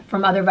them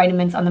from other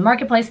vitamins on the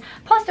marketplace.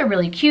 Plus they're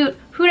really cute.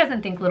 Who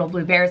doesn't think little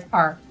blue bears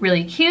are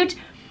really cute?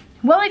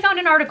 Well, I found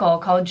an article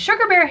called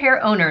SugarBear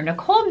Hair owner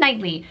Nicole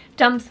Knightley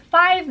dumps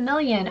 $5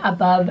 million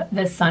above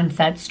the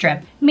Sunset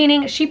Strip,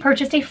 meaning she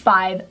purchased a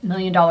 $5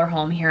 million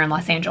home here in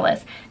Los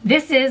Angeles.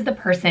 This is the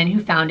person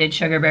who founded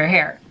SugarBear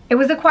Hair. It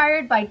was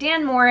acquired by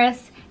Dan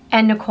Morris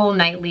and Nicole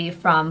Knightley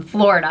from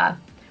Florida.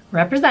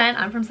 Represent,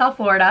 I'm from South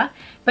Florida.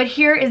 But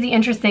here is the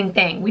interesting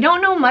thing. We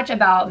don't know much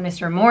about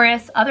Mr.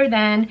 Morris other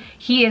than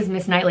he is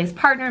Miss Knightley's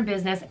partner in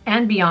business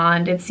and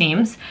beyond, it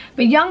seems.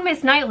 But young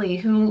Miss Knightley,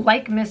 who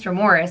like Mr.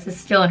 Morris is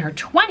still in her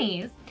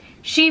 20s,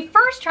 she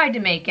first tried to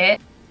make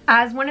it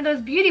as one of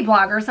those beauty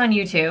bloggers on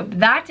YouTube.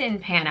 That didn't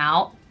pan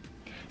out.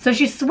 So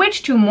she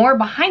switched to more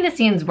behind the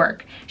scenes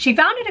work. She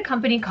founded a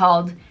company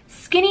called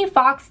Skinny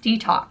Fox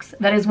Detox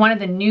that is one of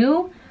the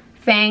new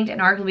fanged and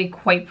arguably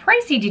quite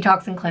pricey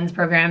detox and cleanse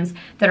programs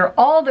that are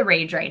all the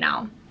rage right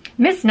now.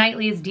 Miss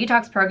Knightley's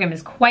detox program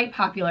is quite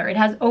popular. It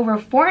has over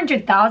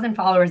 400,000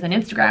 followers on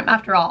Instagram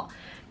after all.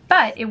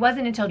 But it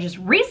wasn't until just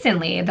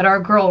recently that our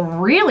girl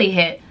really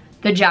hit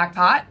the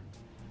jackpot.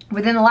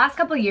 Within the last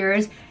couple of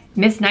years,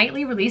 Miss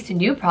Knightley released a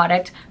new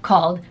product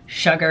called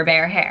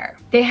SugarBear Hair.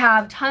 They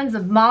have tons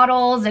of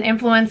models and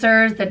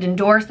influencers that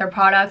endorse their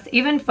products,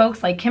 even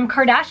folks like Kim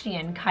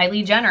Kardashian,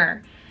 Kylie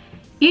Jenner,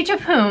 each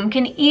of whom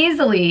can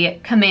easily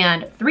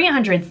command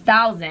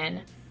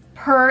 $300,000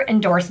 per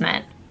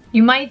endorsement.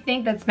 You might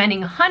think that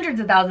spending hundreds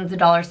of thousands of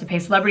dollars to pay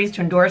celebrities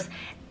to endorse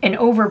an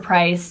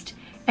overpriced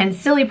and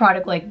silly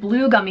product like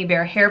Blue Gummy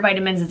Bear hair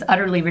vitamins is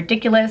utterly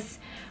ridiculous.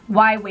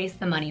 Why waste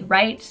the money,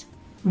 right?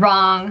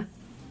 Wrong.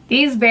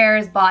 These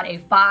bears bought a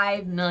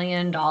 $5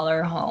 million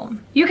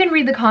home. You can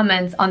read the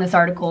comments on this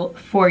article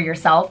for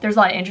yourself. There's a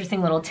lot of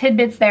interesting little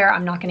tidbits there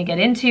I'm not gonna get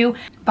into.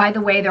 By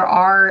the way, there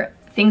are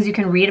things you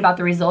can read about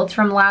the results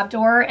from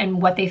Labdoor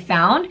and what they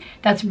found.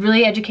 That's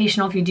really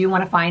educational if you do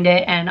want to find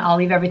it, and I'll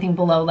leave everything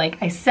below like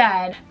I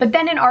said. But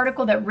then an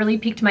article that really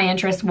piqued my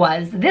interest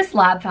was this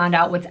lab found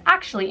out what's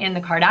actually in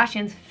the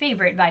Kardashians'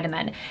 favorite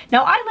vitamin.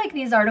 Now I like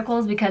these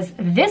articles because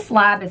this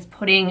lab is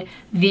putting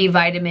the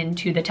vitamin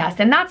to the test,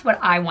 and that's what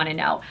I want to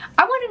know.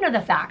 I want to know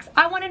the facts.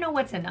 I want to know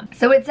what's in them.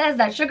 So it says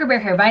that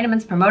SugarBear hair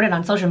vitamins promoted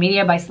on social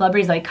media by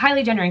celebrities like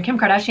Kylie Jenner and Kim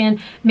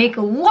Kardashian make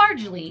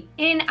largely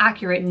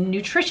inaccurate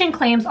nutrition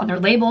claims on their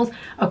labels,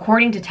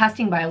 according to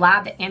testing by a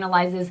lab that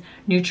analyzes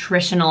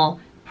nutritional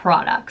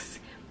products.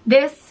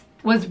 This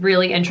was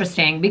really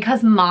interesting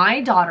because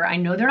my daughter, I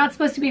know they're not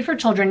supposed to be for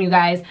children, you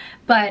guys,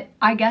 but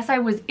I guess I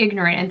was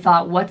ignorant and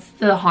thought, what's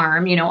the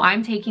harm? You know,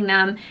 I'm taking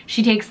them,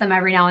 she takes them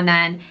every now and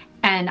then,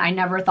 and I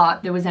never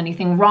thought there was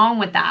anything wrong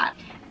with that.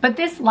 But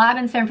this lab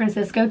in San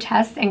Francisco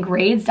tests and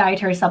grades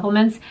dietary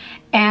supplements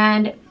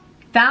and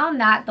found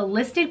that the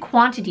listed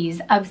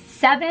quantities of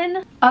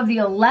 7 of the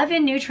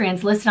 11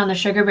 nutrients listed on the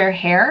SugarBear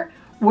hair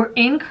were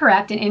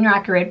incorrect and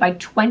inaccurate by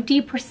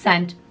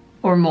 20%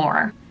 or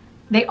more.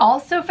 They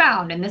also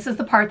found, and this is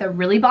the part that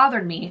really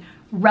bothered me,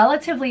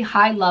 relatively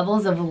high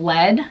levels of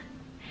lead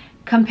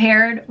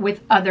compared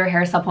with other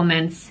hair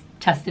supplements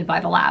tested by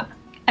the lab.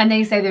 And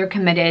they say they're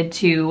committed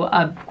to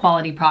a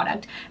quality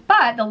product.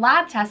 But the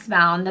lab test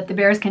found that the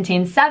bears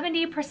contain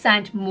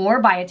 70%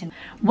 more biotin.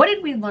 What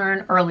did we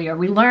learn earlier?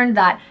 We learned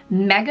that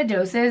mega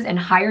doses and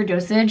higher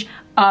dosage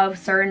of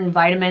certain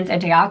vitamins,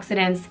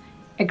 antioxidants,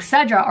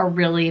 etc. are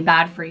really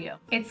bad for you.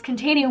 It's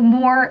containing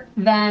more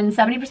than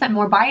 70%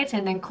 more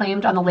biotin than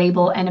claimed on the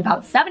label, and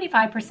about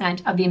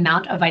 75% of the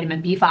amount of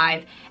vitamin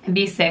B5 and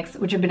B6,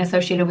 which have been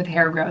associated with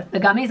hair growth. The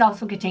gummies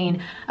also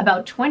contain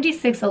about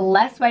 26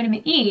 less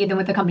vitamin E than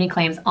what the company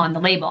claims on the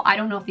label. I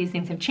don't know if these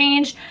things have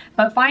changed,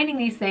 but finding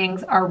these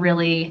things are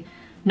really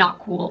not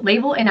cool.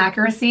 Label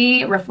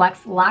inaccuracy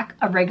reflects lack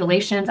of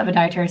regulations of a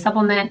dietary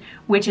supplement,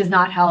 which is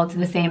not held to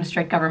the same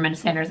strict government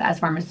standards as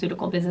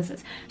pharmaceutical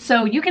businesses.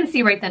 So you can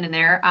see right then and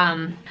there,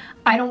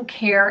 I don't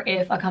care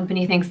if a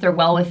company thinks they're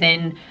well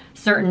within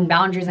certain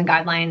boundaries and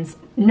guidelines.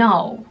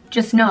 No,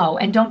 just no,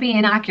 and don't be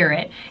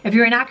inaccurate. If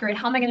you're inaccurate,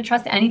 how am I going to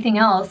trust anything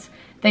else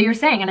that you're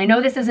saying? And I know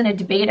this isn't a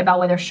debate about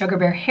whether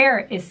SugarBear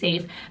hair is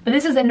safe, but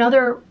this is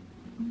another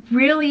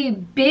really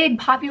big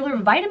popular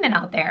vitamin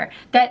out there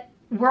that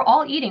we're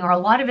all eating, or a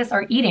lot of us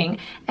are eating,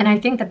 and I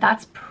think that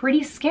that's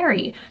pretty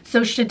scary.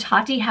 So should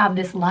Tati have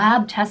this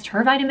lab test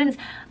her vitamins?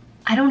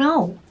 I don't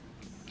know.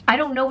 I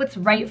don't know what's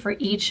right for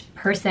each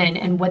person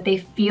and what they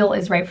feel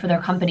is right for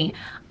their company.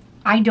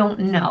 I don't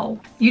know.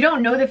 You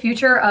don't know the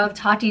future of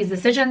Tati's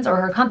decisions or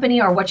her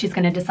company or what she's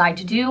going to decide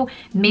to do.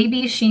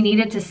 Maybe she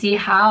needed to see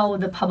how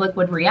the public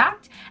would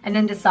react and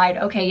then decide,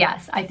 okay,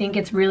 yes, I think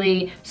it's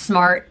really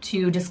smart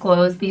to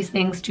disclose these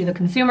things to the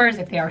consumers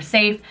if they are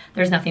safe,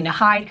 there's nothing to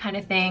hide kind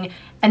of thing.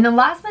 And then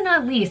last but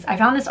not least, I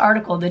found this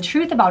article, The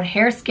Truth About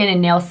Hair, Skin,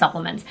 and Nail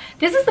Supplements.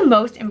 This is the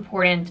most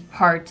important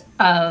part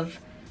of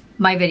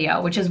my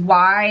video, which is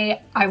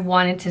why I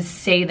wanted to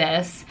say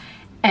this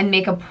and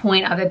make a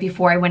point of it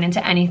before I went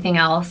into anything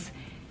else.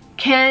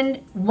 Can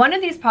one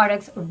of these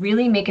products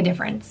really make a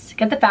difference?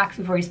 Get the facts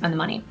before you spend the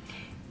money.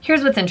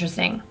 Here's what's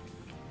interesting.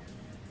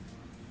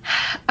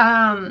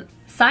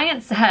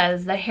 Science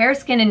says that hair,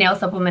 skin, and nail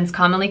supplements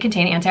commonly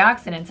contain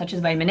antioxidants such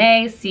as vitamin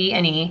A, C,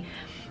 and E,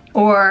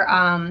 or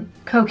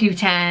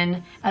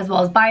CoQ10, as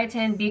well as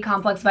biotin,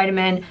 B-complex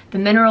vitamin, the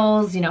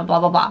minerals, you know, blah,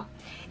 blah, blah.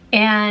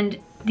 And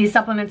these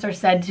supplements are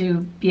said to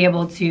be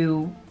able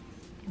to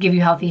give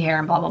you healthy hair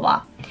and blah, blah,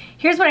 blah.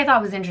 Here's what I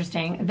thought was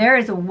interesting. There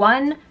is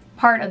one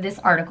part of this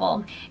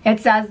article. It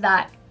says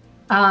that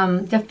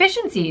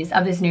deficiencies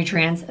of these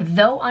nutrients,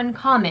 though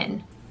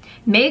uncommon,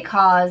 may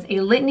cause a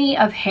litany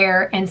of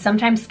hair and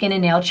sometimes skin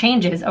and nail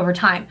changes over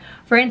time.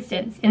 For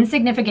instance,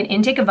 insignificant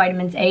intake of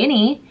vitamins A and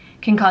E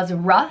can cause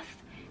rough,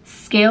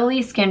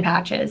 scaly skin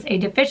patches. A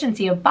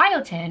deficiency of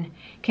biotin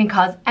can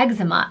cause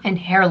eczema and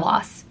hair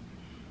loss.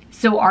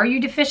 So are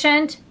you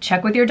deficient?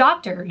 Check with your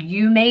doctor.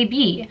 You may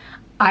be.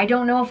 I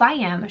don't know if I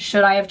am.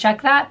 Should I have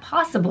checked that?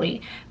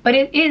 Possibly. But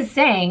it is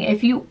saying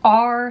if you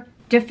are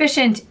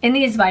deficient in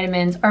these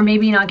vitamins or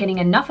maybe not getting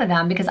enough of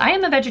them, because I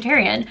am a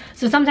vegetarian,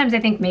 so sometimes I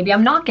think maybe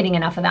I'm not getting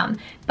enough of them,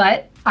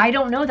 but I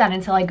don't know that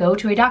until I go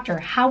to a doctor.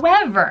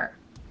 However,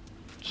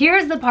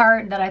 here's the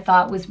part that I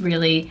thought was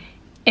really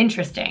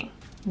interesting.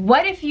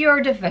 What if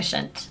you're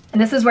deficient?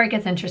 And this is where it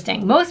gets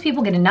interesting. Most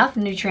people get enough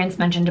nutrients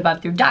mentioned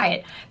above through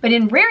diet, but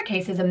in rare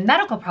cases, a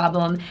medical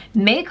problem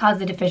may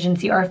cause a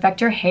deficiency or affect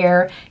your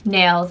hair,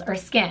 nails, or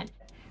skin.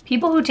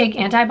 People who take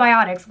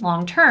antibiotics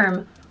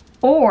long-term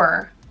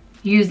or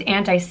use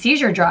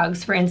anti-seizure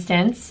drugs, for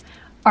instance,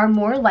 are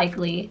more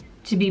likely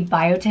to be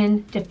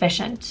biotin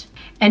deficient.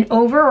 An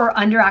over or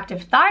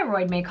underactive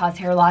thyroid may cause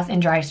hair loss and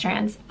dry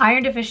strands.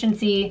 Iron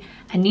deficiency,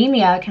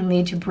 anemia can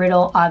lead to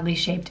brittle, oddly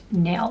shaped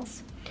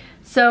nails.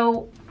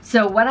 So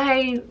what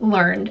I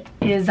learned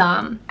is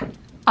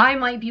I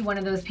might be one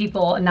of those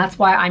people, and that's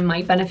why I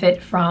might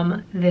benefit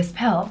from this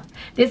pill.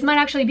 This might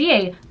actually be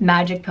a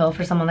magic pill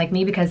for someone like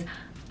me because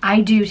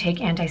I do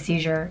take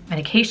anti-seizure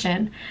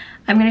medication.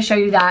 I'm gonna show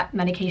you that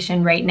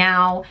medication right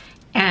now,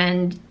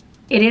 and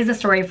it is a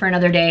story for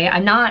another day.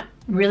 I'm not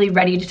really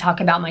ready to talk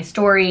about my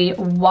story,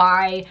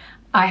 why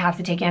I have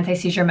to take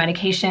anti-seizure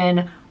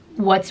medication,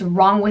 what's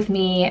wrong with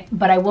me,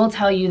 but I will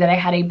tell you that I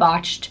had a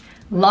botched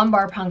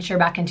lumbar puncture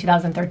back in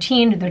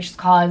 2013, which has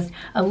caused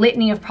a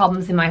litany of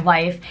problems in my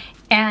life,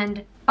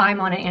 and I'm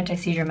on an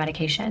anti-seizure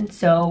medication.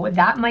 So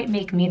that might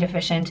make me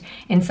deficient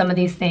in some of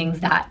these things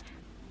that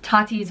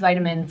Tati's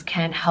vitamins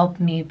can help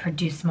me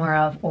produce more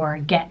of or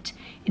get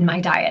in my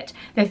diet.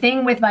 The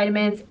thing with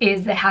vitamins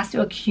is it has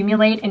to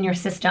accumulate in your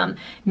system,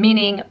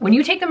 meaning when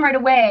you take them right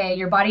away,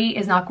 your body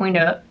is not going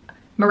to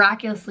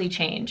miraculously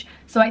change.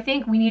 So I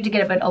think we need to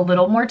give it a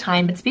little more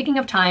time. But speaking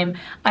of time,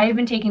 I have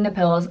been taking the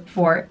pills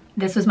for,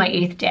 this was my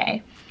 8th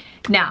day.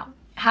 Now,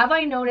 have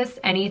I noticed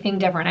anything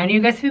different? I know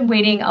you guys have been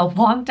waiting a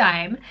long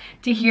time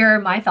to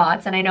hear my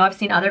thoughts, and I know I've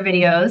seen other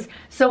videos.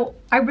 So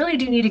I really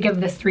do need to give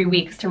this 3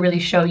 weeks to really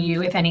show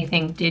you if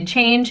anything did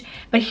change.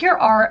 But here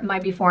are my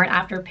before and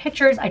after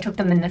pictures. I took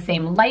them in the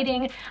same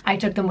lighting. I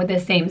took them with the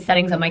same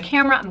settings on my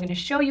camera. I'm gonna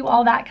show you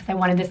all that because I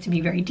wanted this to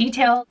be very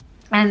detailed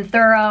and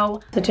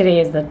thorough. So today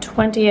is the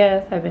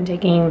 20th. I've been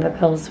taking the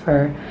pills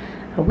for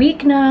a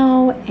week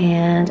now,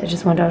 and I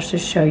just wanted to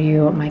show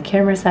you my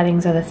camera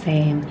settings are the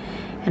same,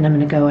 and I'm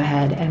gonna go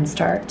ahead and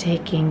start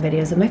taking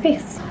videos of my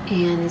face.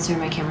 And these are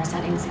my camera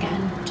settings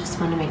again. Just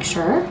wanna make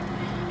sure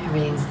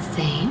everything's the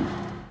same.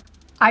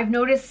 I've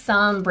noticed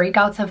some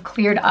breakouts have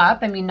cleared up.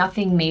 I mean,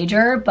 nothing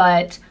major,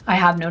 but I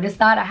have noticed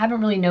that. I haven't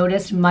really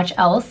noticed much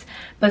else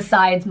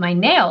besides my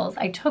nails.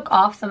 I took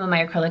off some of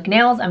my acrylic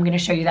nails. I'm gonna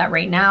show you that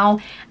right now.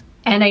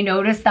 And I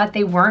noticed that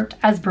they weren't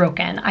as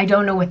broken. I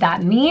don't know what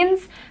that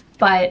means,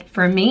 but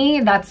for me,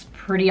 that's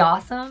pretty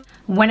awesome.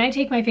 When I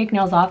take my fake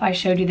nails off, I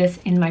showed you this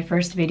in my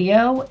first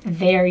video,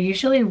 they're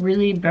usually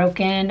really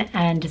broken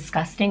and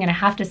disgusting. And I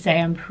have to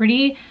say,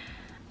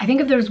 I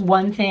think if there's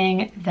one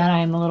thing that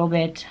I'm a little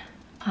bit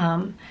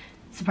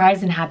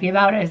surprised and happy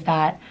about is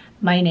that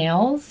my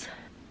nails,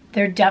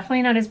 they're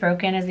definitely not as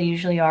broken as they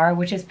usually are,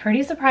 which is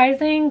pretty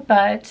surprising,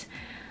 but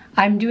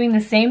I'm doing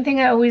the same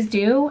thing I always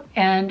do,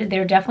 and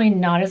they're definitely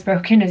not as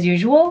broken as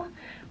usual,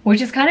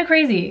 which is kind of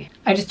crazy.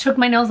 I just took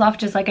my nails off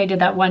just like I did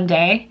that one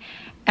day,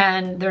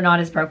 and they're not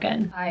as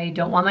broken. I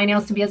don't want my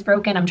nails to be as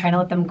broken. I'm trying to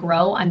let them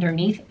grow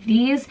underneath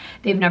these.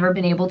 They've never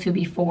been able to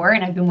before,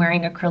 and I've been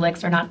wearing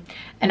acrylics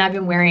and I've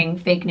been wearing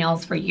fake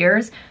nails for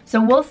years.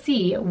 So we'll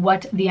see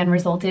what the end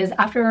result is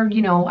after,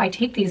 you know, I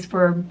take these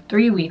for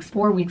 3 weeks,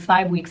 4 weeks,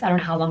 5 weeks. I don't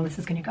know how long this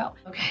is gonna go.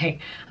 Okay,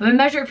 I'm gonna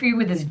measure it for you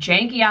with this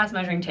janky ass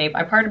measuring tape.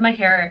 I parted my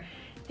hair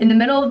in the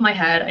middle of my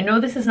head. I know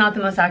this is not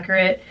the most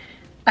accurate.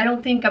 I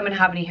don't think I'm gonna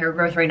have any hair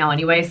growth right now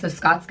anyway, so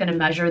Scott's gonna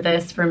measure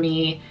this for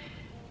me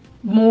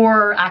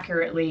more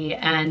accurately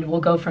and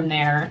we'll go from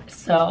there.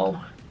 So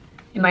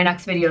in my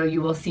next video, you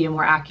will see a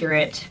more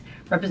accurate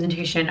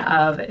representation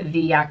of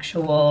the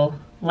actual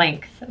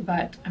length.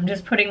 But I'm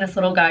just putting this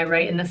little guy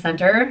right in the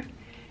center,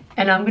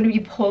 and I'm gonna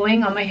be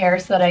pulling on my hair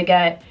so that I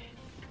get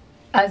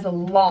as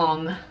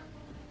long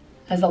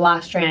as the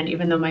last strand,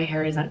 even though my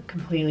hair isn't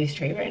completely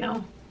straight right now.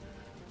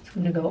 So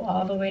I'm gonna go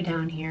all the way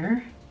down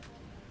here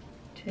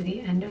to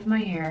the end of my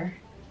hair.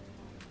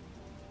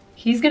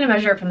 He's gonna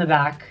measure it from the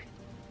back,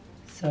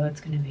 so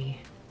it's gonna be,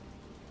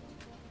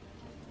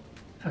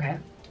 okay.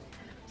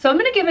 So I'm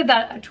gonna give it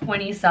that a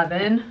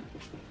 27.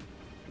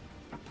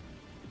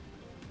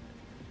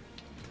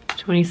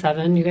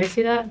 27, you guys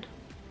see that?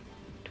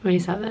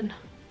 27.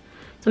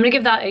 So I'm gonna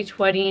give that a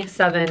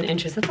 27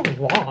 inches. That's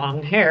a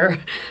long hair.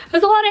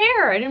 That's a lot of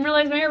hair. I didn't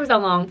realize my hair was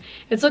that long.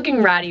 It's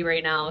looking ratty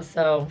right now,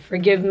 so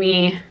forgive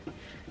me.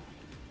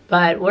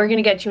 But we're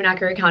gonna get you an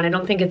accurate count. I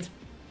don't think it's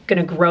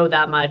gonna grow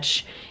that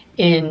much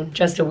in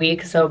just a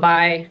week. So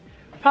by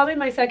probably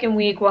my second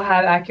week, we'll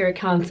have accurate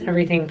counts and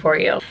everything for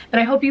you. But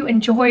I hope you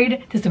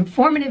enjoyed this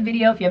informative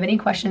video. If you have any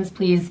questions,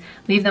 please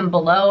leave them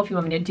below. If you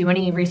want me to do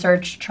any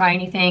research, try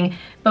anything.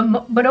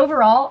 But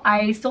overall,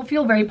 I still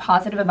feel very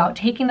positive about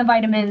taking the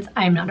vitamins.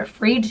 I'm not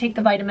afraid to take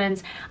the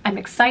vitamins. I'm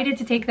excited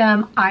to take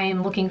them. I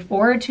am looking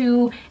forward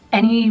to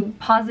any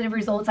positive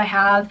results I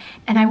have,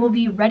 and I will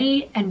be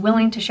ready and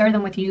willing to share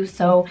them with you.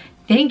 So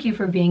thank you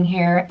for being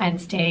here, and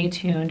stay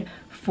tuned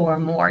for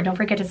more. Don't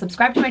forget to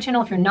subscribe to my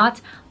channel if you're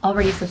not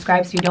already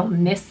subscribed so you don't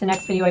miss the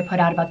next video I put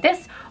out about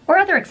this or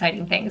other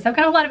exciting things. I've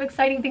got a lot of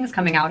exciting things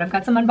coming out. I've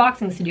got some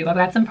unboxings to do. I've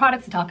got some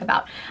products to talk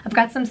about. I've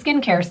got some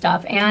skincare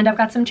stuff, and I've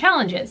got some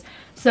challenges.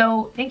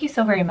 So thank you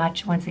so very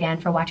much once again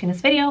for watching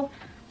this video.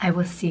 I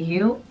will see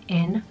you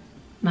in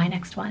my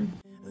next one.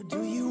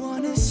 Do you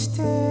wanna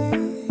stay?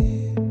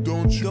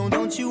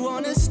 Don't you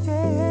wanna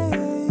stay?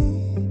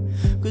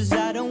 'Cause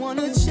I don't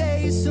wanna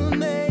chase or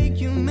make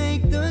you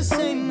make the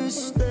same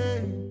mistake.